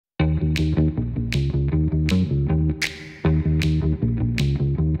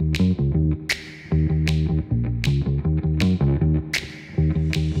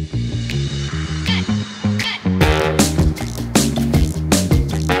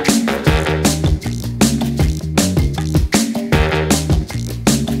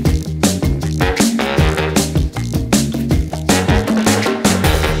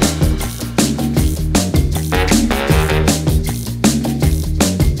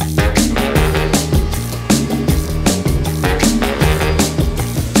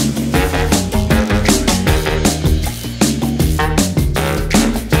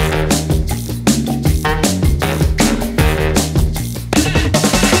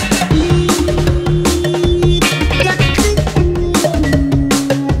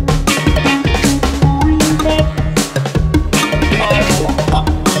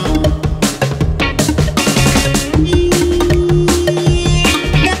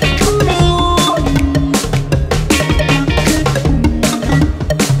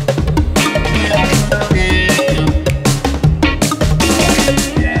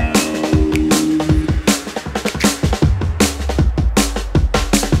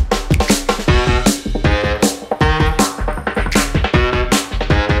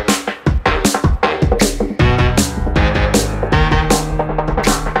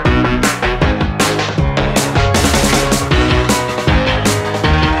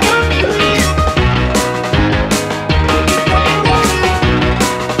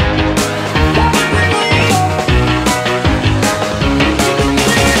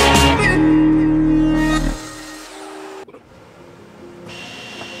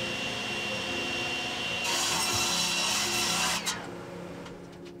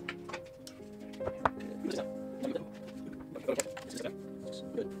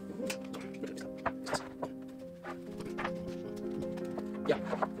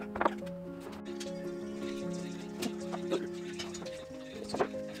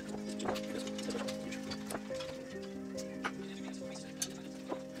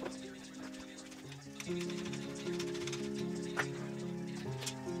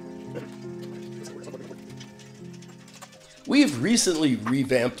We've recently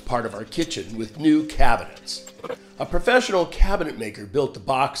revamped part of our kitchen with new cabinets. A professional cabinet maker built the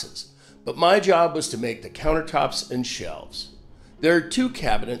boxes, but my job was to make the countertops and shelves. There are two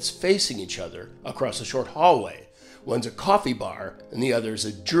cabinets facing each other across a short hallway. One's a coffee bar and the other's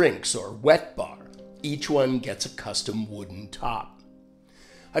a drinks or wet bar. Each one gets a custom wooden top.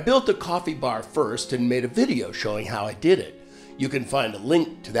 I built the coffee bar first and made a video showing how I did it. You can find a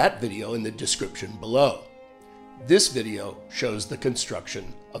link to that video in the description below. This video shows the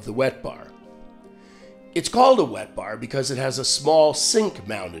construction of the wet bar. It's called a wet bar because it has a small sink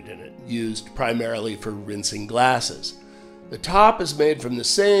mounted in it, used primarily for rinsing glasses. The top is made from the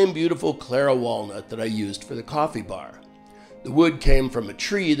same beautiful Claro walnut that I used for the coffee bar. The wood came from a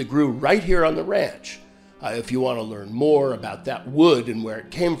tree that grew right here on the ranch. If you want to learn more about that wood and where it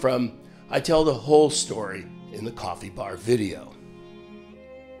came from, I tell the whole story in the coffee bar video.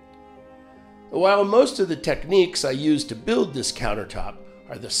 While most of the techniques I used to build this countertop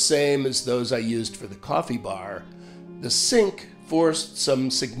are the same as those I used for the coffee bar, the sink forced some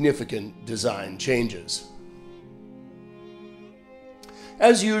significant design changes.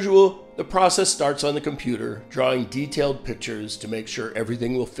 As usual, the process starts on the computer, drawing detailed pictures to make sure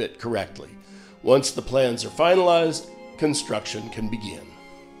everything will fit correctly. Once the plans are finalized, construction can begin.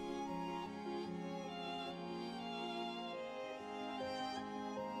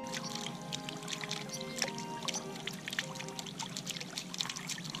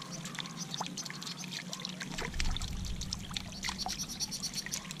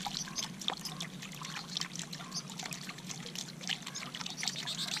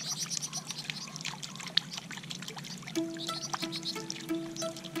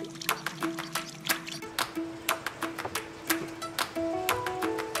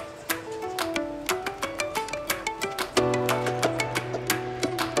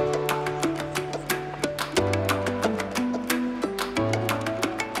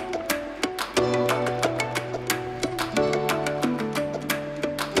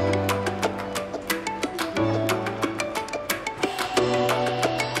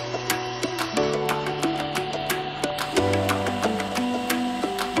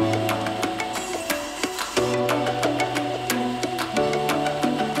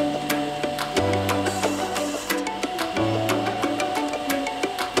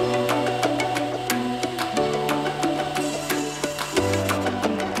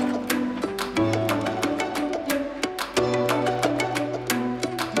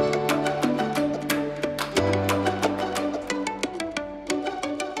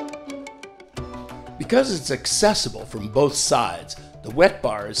 Because it's accessible from both sides, the wet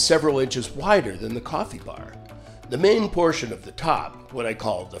bar is several inches wider than the coffee bar. The main portion of the top, what I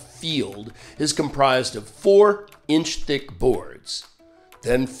call the field, is comprised of 4-inch thick boards.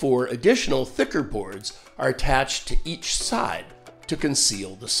 Then 4 additional thicker boards are attached to each side to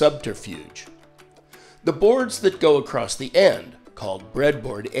conceal the subterfuge. The boards that go across the end, called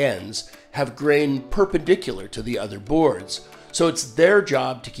breadboard ends, have grain perpendicular to the other boards, so it's their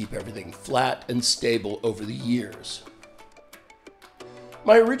job to keep everything flat and stable over the years.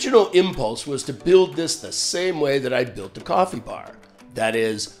 My original impulse was to build this the same way that I built the coffee bar. That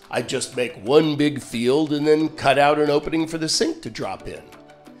is, I'd just make one big field and then cut out an opening for the sink to drop in.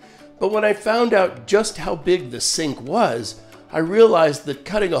 But when I found out just how big the sink was, I realized that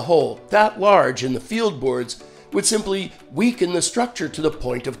cutting a hole that large in the field boards would simply weaken the structure to the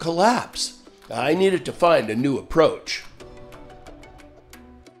point of collapse. I needed to find a new approach.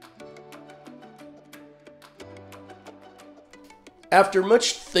 After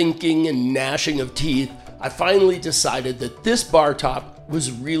much thinking and gnashing of teeth, I finally decided that this bar top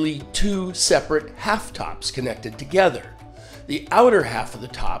was really 2 separate half tops connected together. The outer half of the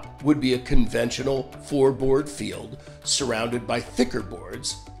top would be a conventional 4-board field surrounded by thicker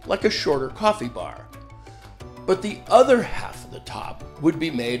boards, like a shorter coffee bar. But the other half of the top would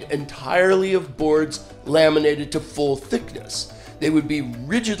be made entirely of boards laminated to full thickness. They would be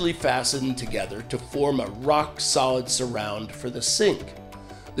rigidly fastened together to form a rock-solid surround for the sink.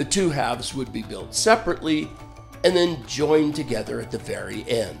 The two halves would be built separately and then joined together at the very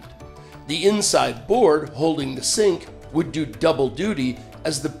end. The inside board holding the sink would do double duty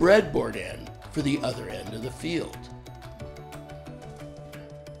as the breadboard end for the other end of the field.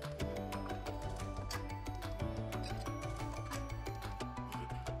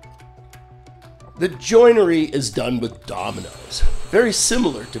 The joinery is done with dominoes, very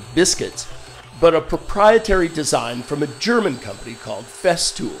similar to biscuits, but a proprietary design from a German company called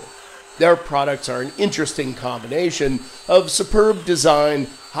Festool. Their products are an interesting combination of superb design,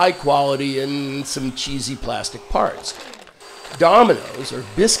 high quality, and some cheesy plastic parts. Dominoes, or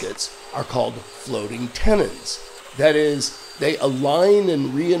biscuits, are called floating tenons. That is, They align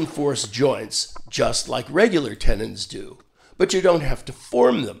and reinforce joints just like regular tenons do, but you don't have to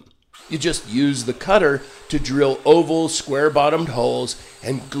form them. You just use the cutter to drill oval, square-bottomed holes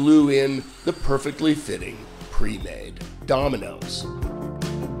and glue in the perfectly fitting, pre-made dominoes.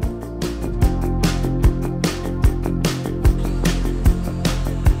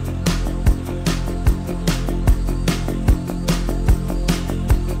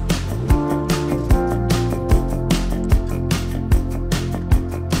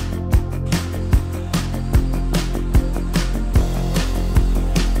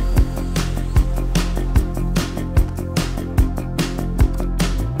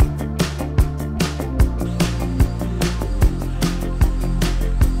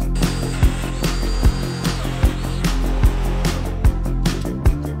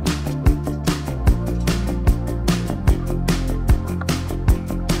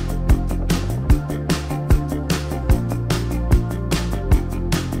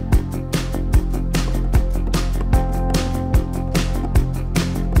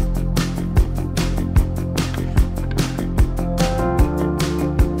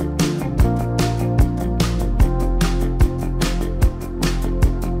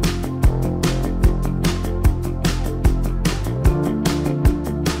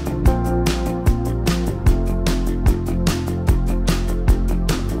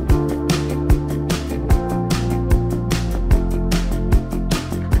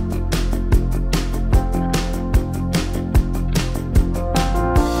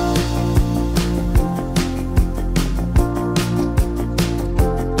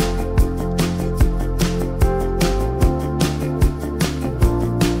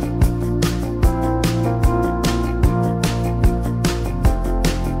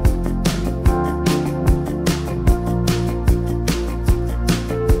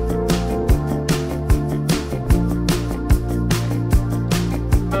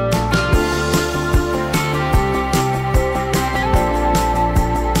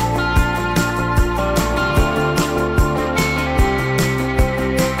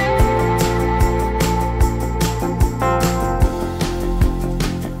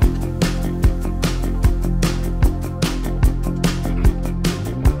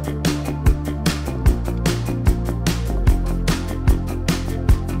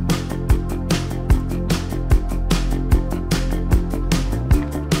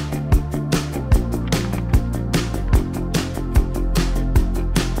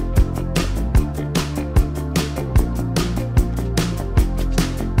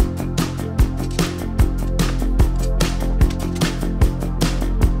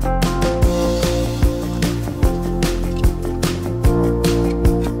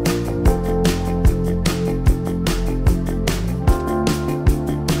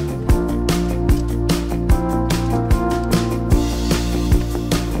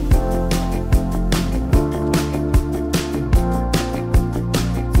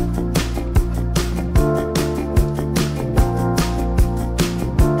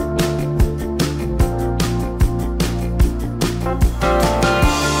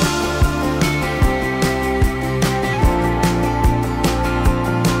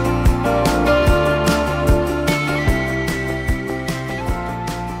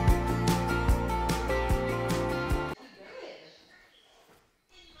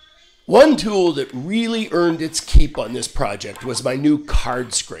 One tool that really earned its keep on this project was my new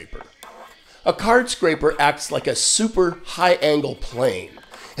card scraper. A card scraper acts like a super high-angle plane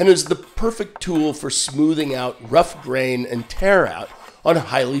and is the perfect tool for smoothing out rough grain and tear out on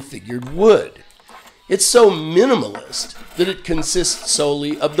highly figured wood. It's so minimalist that it consists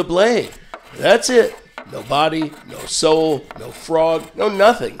solely of the blade. That's it. No body, no soul, no frog, no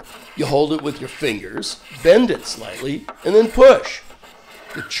nothing. You hold it with your fingers, bend it slightly, and then push.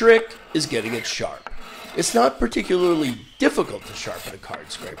 The trick is getting it sharp. It's not particularly difficult to sharpen a card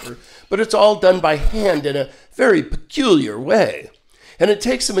scraper, but it's all done by hand in a very peculiar way. And it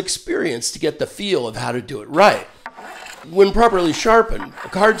takes some experience to get the feel of how to do it right. When properly sharpened, a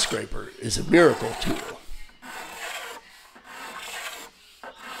card scraper is a miracle tool.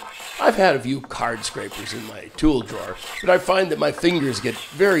 I've had a few card scrapers in my tool drawer, but I find that my fingers get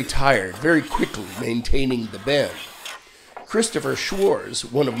very tired very quickly maintaining the bend. Christopher Schwarz,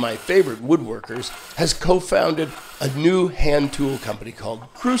 one of my favorite woodworkers, has co-founded a new hand tool company called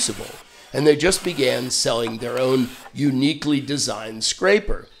Crucible, and they just began selling their own uniquely designed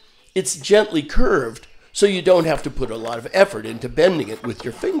scraper. It's gently curved, so you don't have to put a lot of effort into bending it with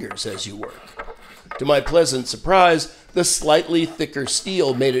your fingers as you work. To my pleasant surprise, the slightly thicker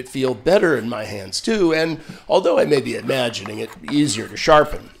steel made it feel better in my hands too, and although I may be imagining it, easier to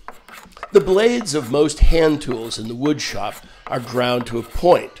sharpen. The blades of most hand tools in the wood shop are ground to a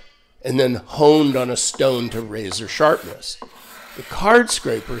point and then honed on a stone to razor sharpness. The card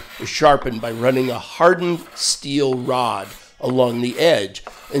scraper is sharpened by running a hardened steel rod along the edge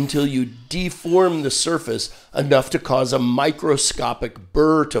until you deform the surface enough to cause a microscopic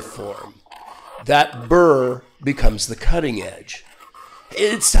burr to form. That burr becomes the cutting edge.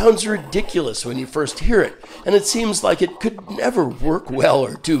 It sounds ridiculous when you first hear it, and it seems like it could never work well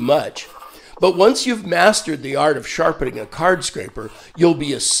or too much. But once you've mastered the art of sharpening a card scraper, you'll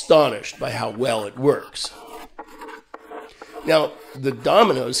be astonished by how well it works. Now, the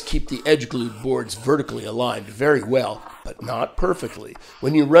dominoes keep the edge-glued boards vertically aligned very well, but not perfectly.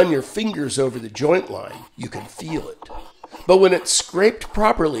 When you run your fingers over the joint line, you can feel it. But when it's scraped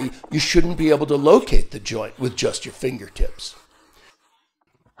properly, you shouldn't be able to locate the joint with just your fingertips.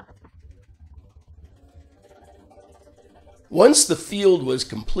 Once the field was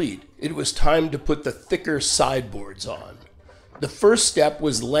complete, it was time to put the thicker sideboards on. The first step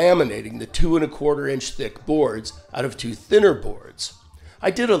was laminating the 2 1/4 inch thick boards out of 2 thinner boards.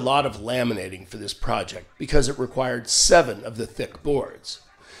 I did a lot of laminating for this project because it required 7 of the thick boards.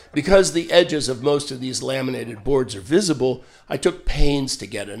 Because the edges of most of these laminated boards are visible, I took pains to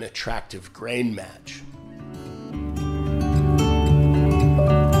get an attractive grain match.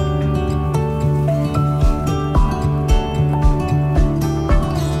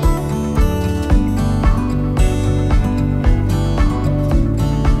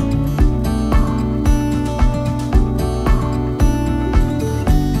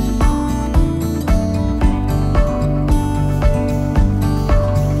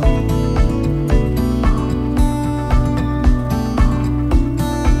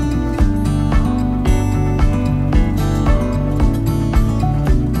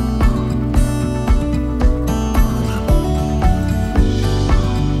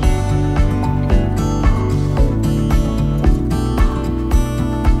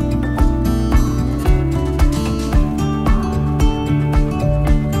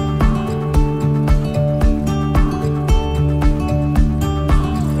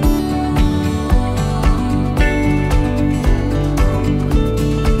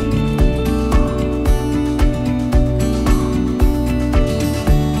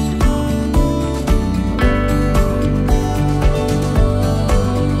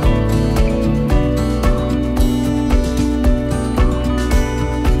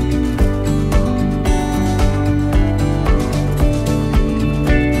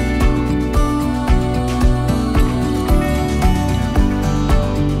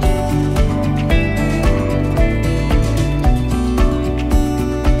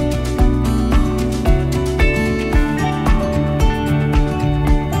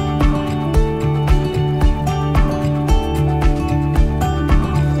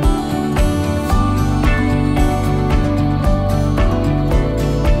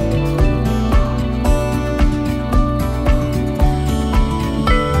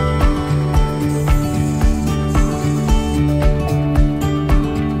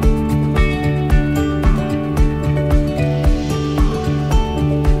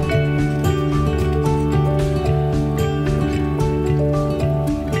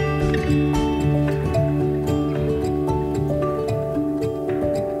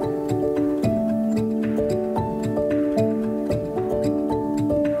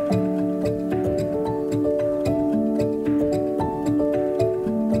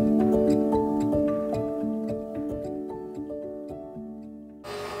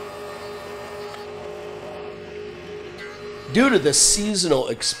 Due to the seasonal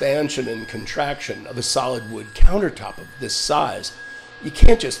expansion and contraction of a solid wood countertop of this size, you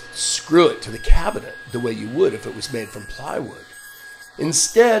can't just screw it to the cabinet the way you would if it was made from plywood.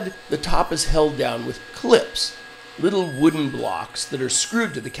 Instead, the top is held down with clips, little wooden blocks that are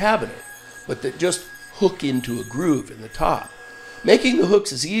screwed to the cabinet, but that just hook into a groove in the top. Making the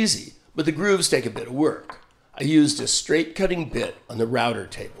hooks is easy, but the grooves take a bit of work. I used a straight cutting bit on the router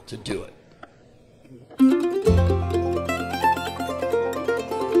table to do it.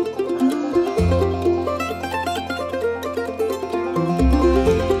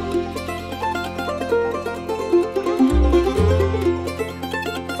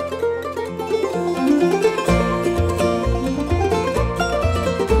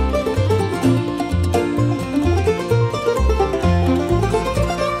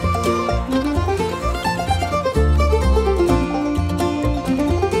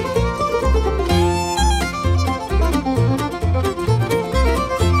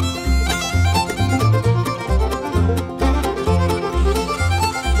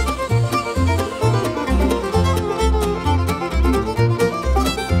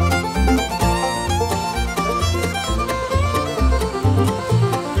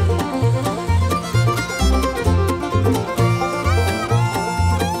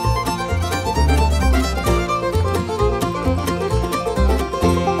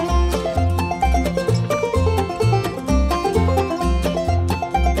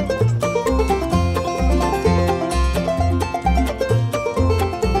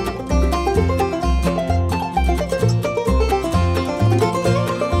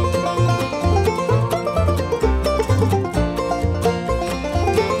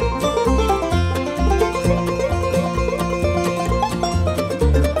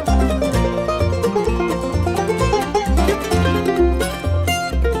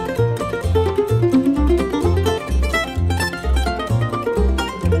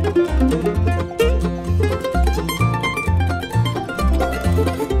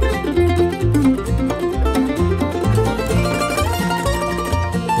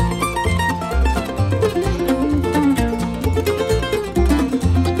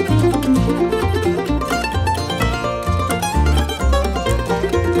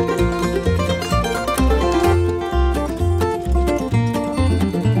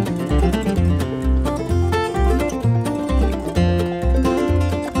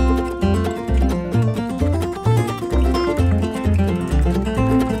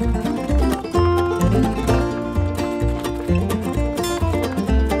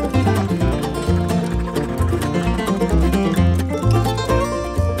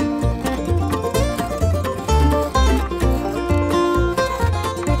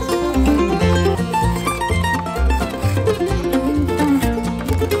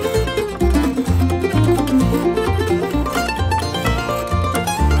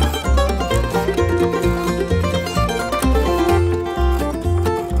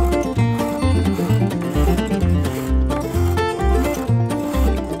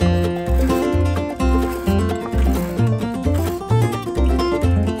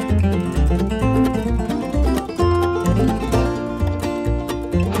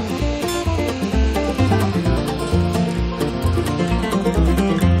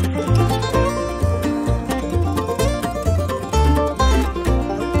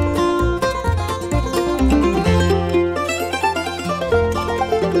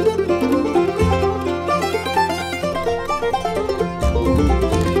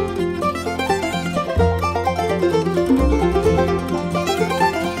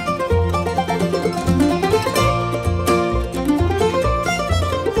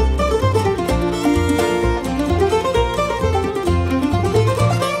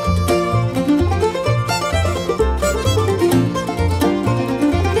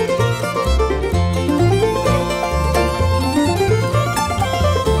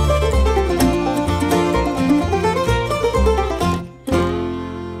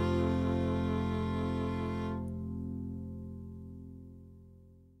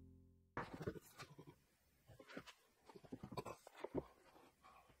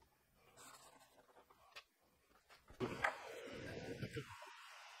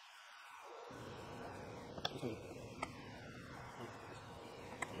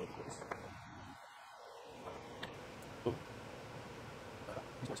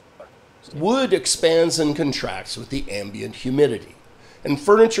 Wood expands and contracts with the ambient humidity, and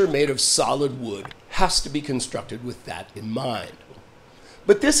furniture made of solid wood has to be constructed with that in mind.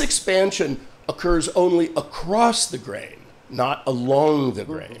 But this expansion occurs only across the grain, not along the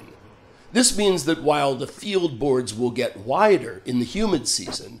grain. This means that while the field boards will get wider in the humid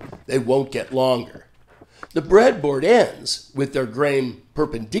season, they won't get longer. The breadboard ends, with their grain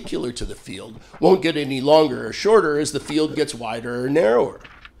perpendicular to the field, won't get any longer or shorter as the field gets wider or narrower.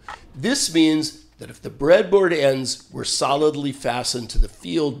 This means that if the breadboard ends were solidly fastened to the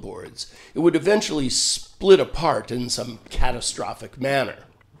field boards, it would eventually split apart in some catastrophic manner.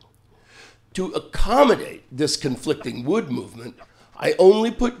 To accommodate this conflicting wood movement, I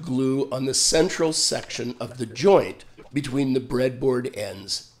only put glue on the central section of the joint between the breadboard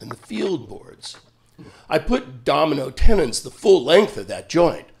ends and the field boards. I put domino tenons the full length of that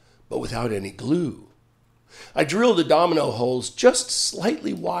joint, but without any glue. I drilled the domino holes just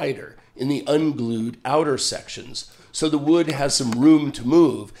slightly wider in the unglued outer sections, so the wood has some room to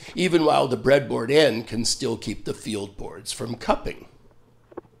move, even while the breadboard end can still keep the field boards from cupping.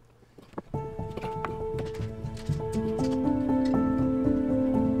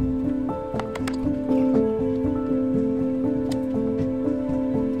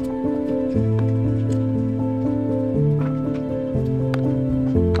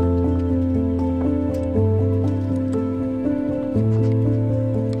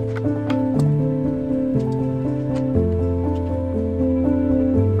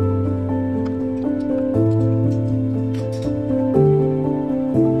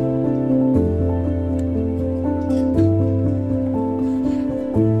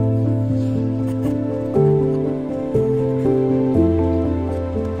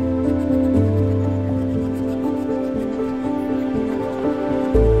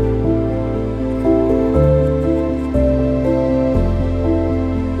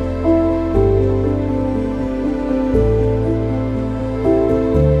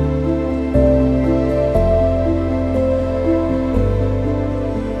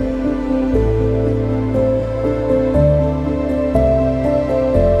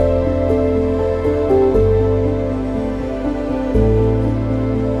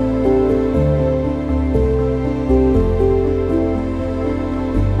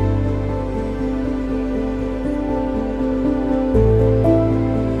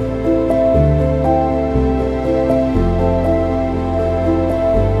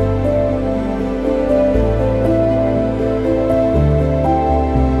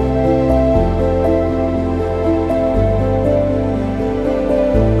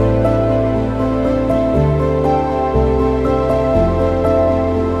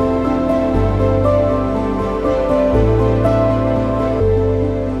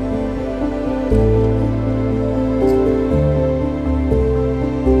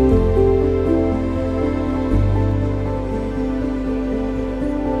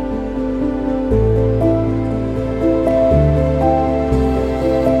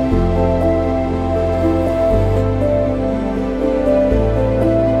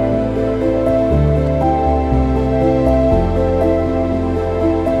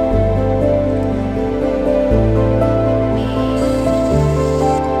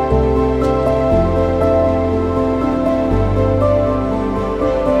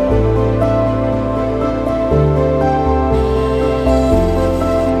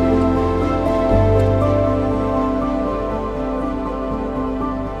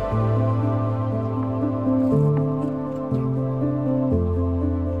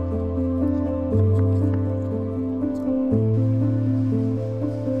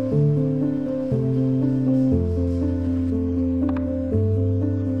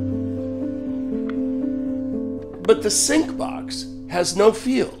 But the sink box has no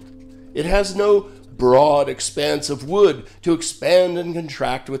field. It has no broad expanse of wood to expand and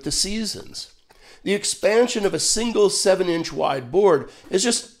contract with the seasons. The expansion of a single 7-inch wide board is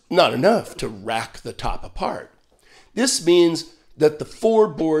just not enough to rack the top apart. This means that the 4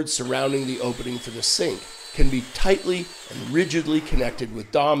 boards surrounding the opening for the sink can be tightly and rigidly connected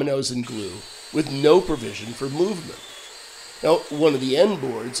with dominoes and glue with no provision for movement. Now, one of the end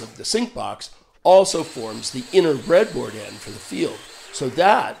boards of the sink box also forms the inner breadboard end for the field, so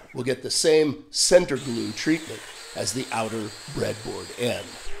that will get the same center glue treatment as the outer breadboard end.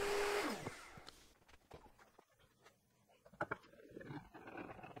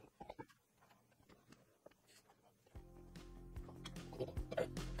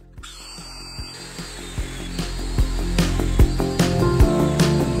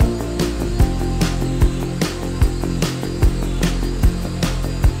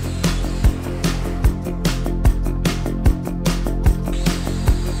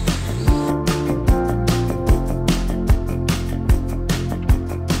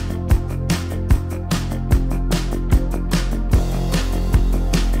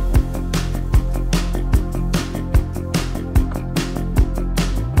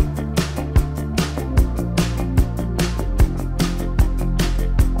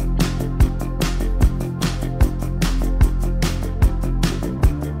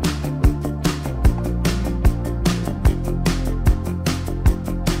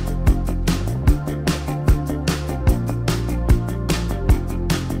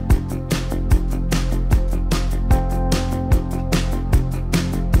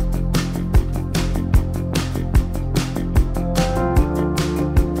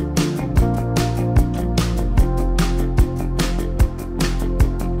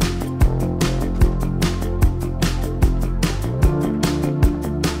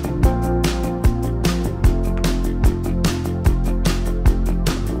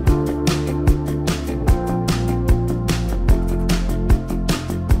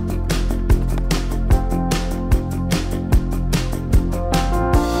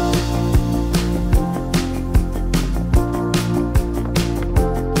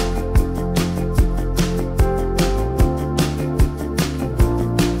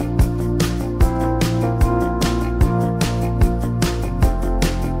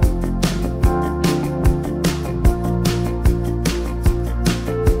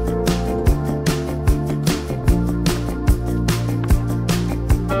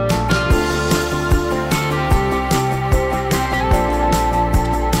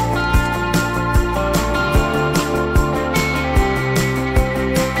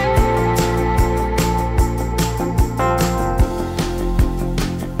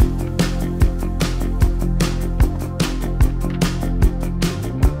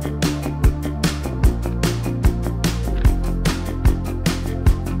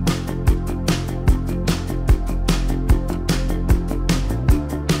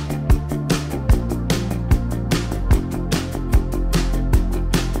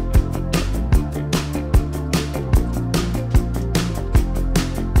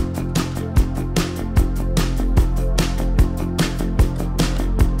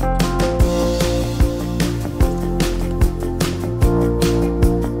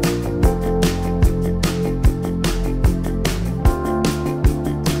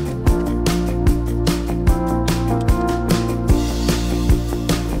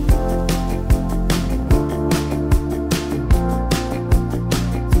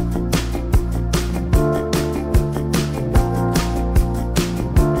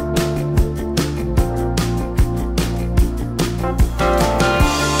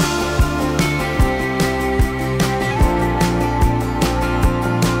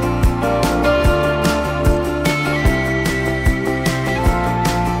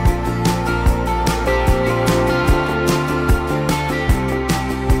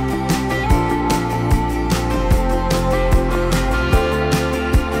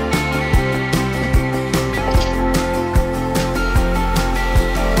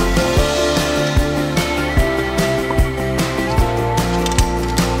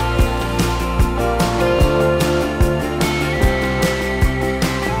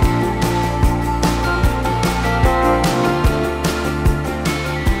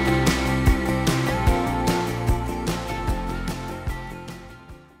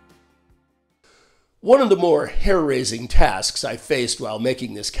 One of the more hair-raising tasks I faced while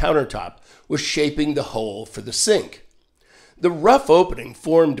making this countertop was shaping the hole for the sink. The rough opening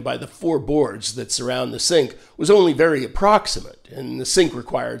formed by the 4 boards that surround the sink was only very approximate, and the sink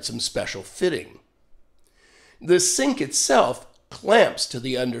required some special fitting. The sink itself clamps to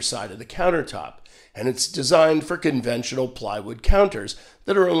the underside of the countertop, and it's designed for conventional plywood counters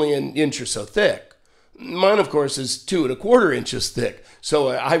that are only an inch or so thick. Mine, of course, is 2 1/4 inches thick, so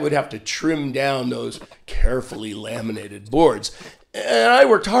I would have to trim down those carefully laminated boards. And I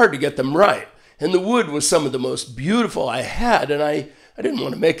worked hard to get them right, and the wood was some of the most beautiful I had, and I didn't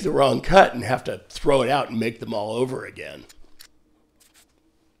want to make the wrong cut and have to throw it out and make them all over again.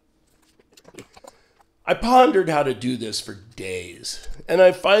 I pondered how to do this for days, and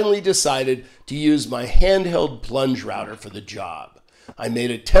I finally decided to use my handheld plunge router for the job. I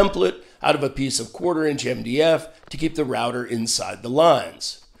made a template out of a piece of 1/4 inch MDF to keep the router inside the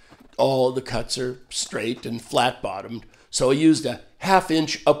lines. All the cuts are straight and flat-bottomed, so I used a 1/2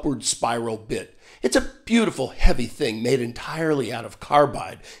 inch upward spiral bit. It's a beautiful, heavy thing made entirely out of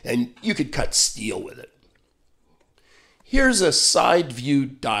carbide, and you could cut steel with it. Here's a side view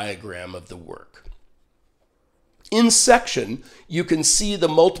diagram of the work. In section, you can see the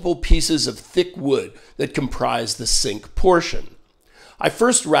multiple pieces of thick wood that comprise the sink portion. I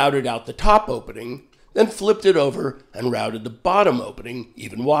first routed out the top opening, then flipped it over and routed the bottom opening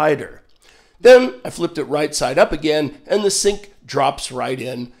even wider. Then I flipped it right side up again, and the sink drops right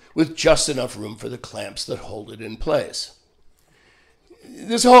in with just enough room for the clamps that hold it in place.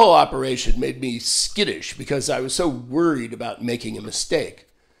 This whole operation made me skittish because I was so worried about making a mistake.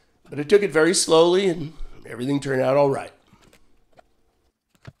 But I took it very slowly, and everything turned out all right.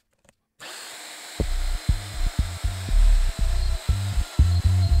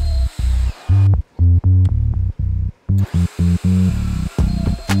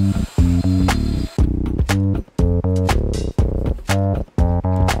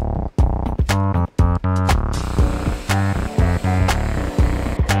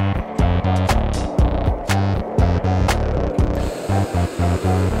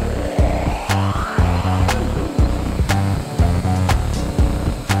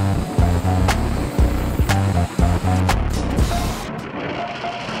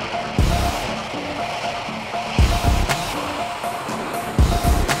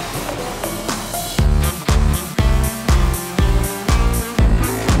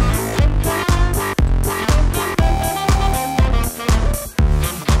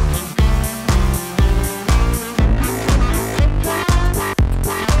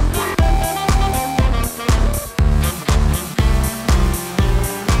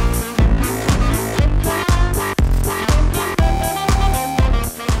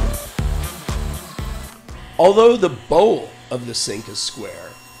 Although the bowl of the sink is square,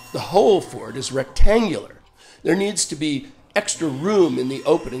 the hole for it is rectangular. There needs to be extra room in the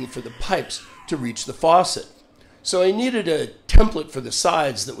opening for the pipes to reach the faucet. So I needed a template for the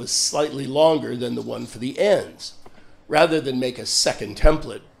sides that was slightly longer than the one for the ends. Rather than make a second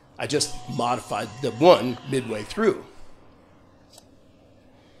template, I just modified the one midway through.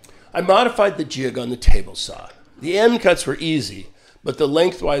 I modified the jig on the table saw. The end cuts were easy, but the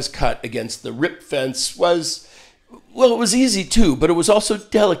lengthwise cut against the rip fence was, well, it was easy too, but it was also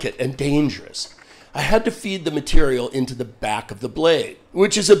delicate and dangerous. I had to feed the material into the back of the blade,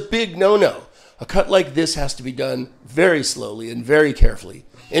 which is a big no-no. A cut like this has to be done very slowly and very carefully.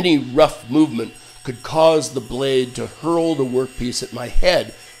 Any rough movement could cause the blade to hurl the workpiece at my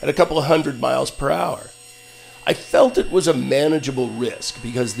head at a couple of 100 miles per hour. I felt it was a manageable risk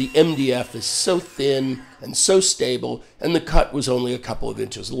because the MDF is so thin and so stable, and the cut was only a couple of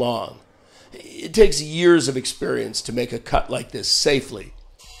inches long. It takes years of experience to make a cut like this safely,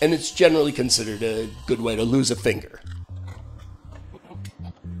 and it's generally considered a good way to lose a finger.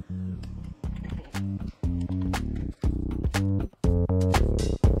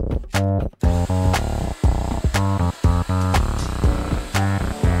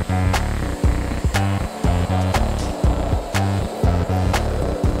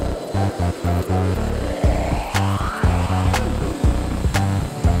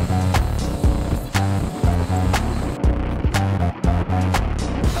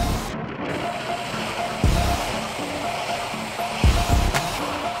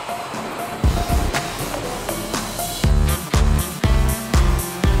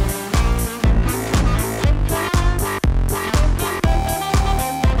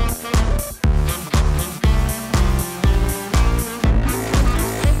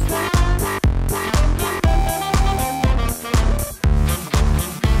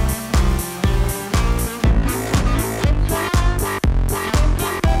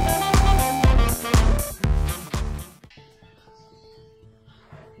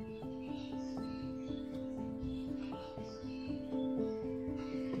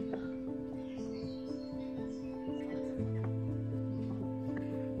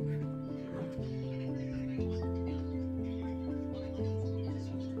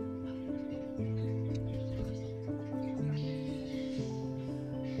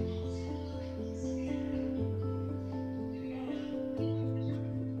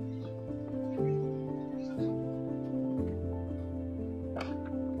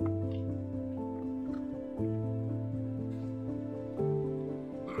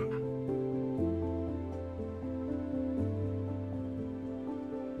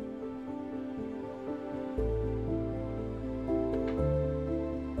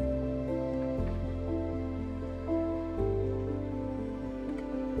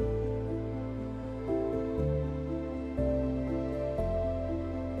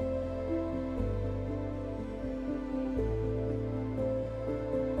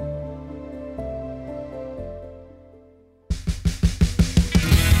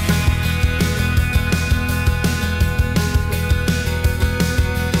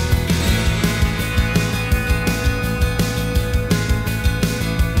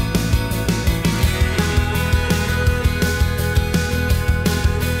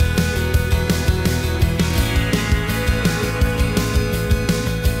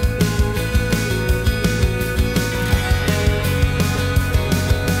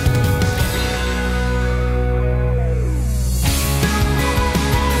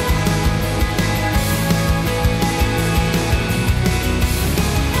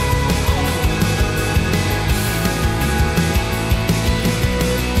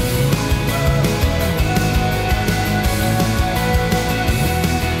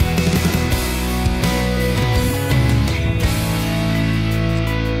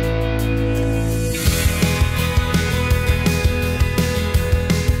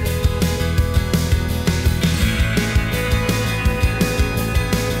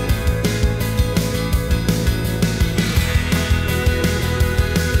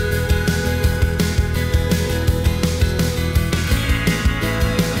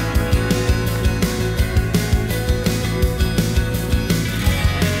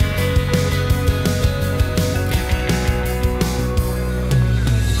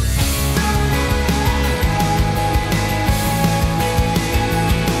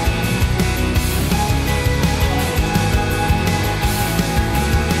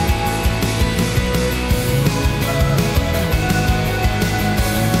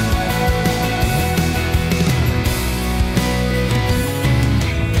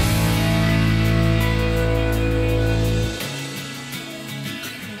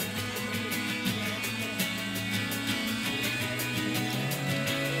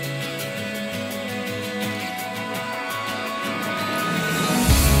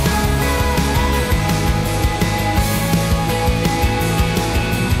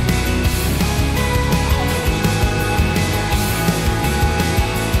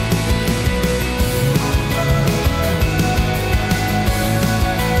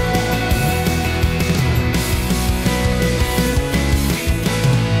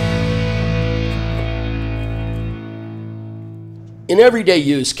 In everyday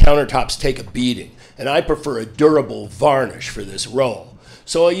use, countertops take a beating, and I prefer a durable varnish for this role,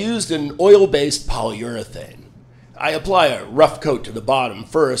 so I used an oil-based polyurethane. I apply a rough coat to the bottom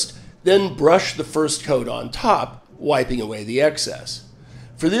first, then brush the first coat on top, wiping away the excess.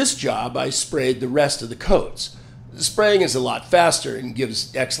 For this job, I sprayed the rest of the coats. Spraying is a lot faster and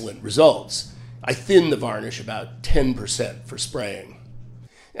gives excellent results. I thin the varnish about 10% for spraying.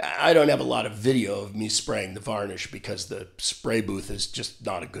 I don't have a lot of video of me spraying the varnish because the spray booth is just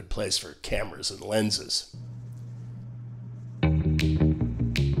not a good place for cameras and lenses.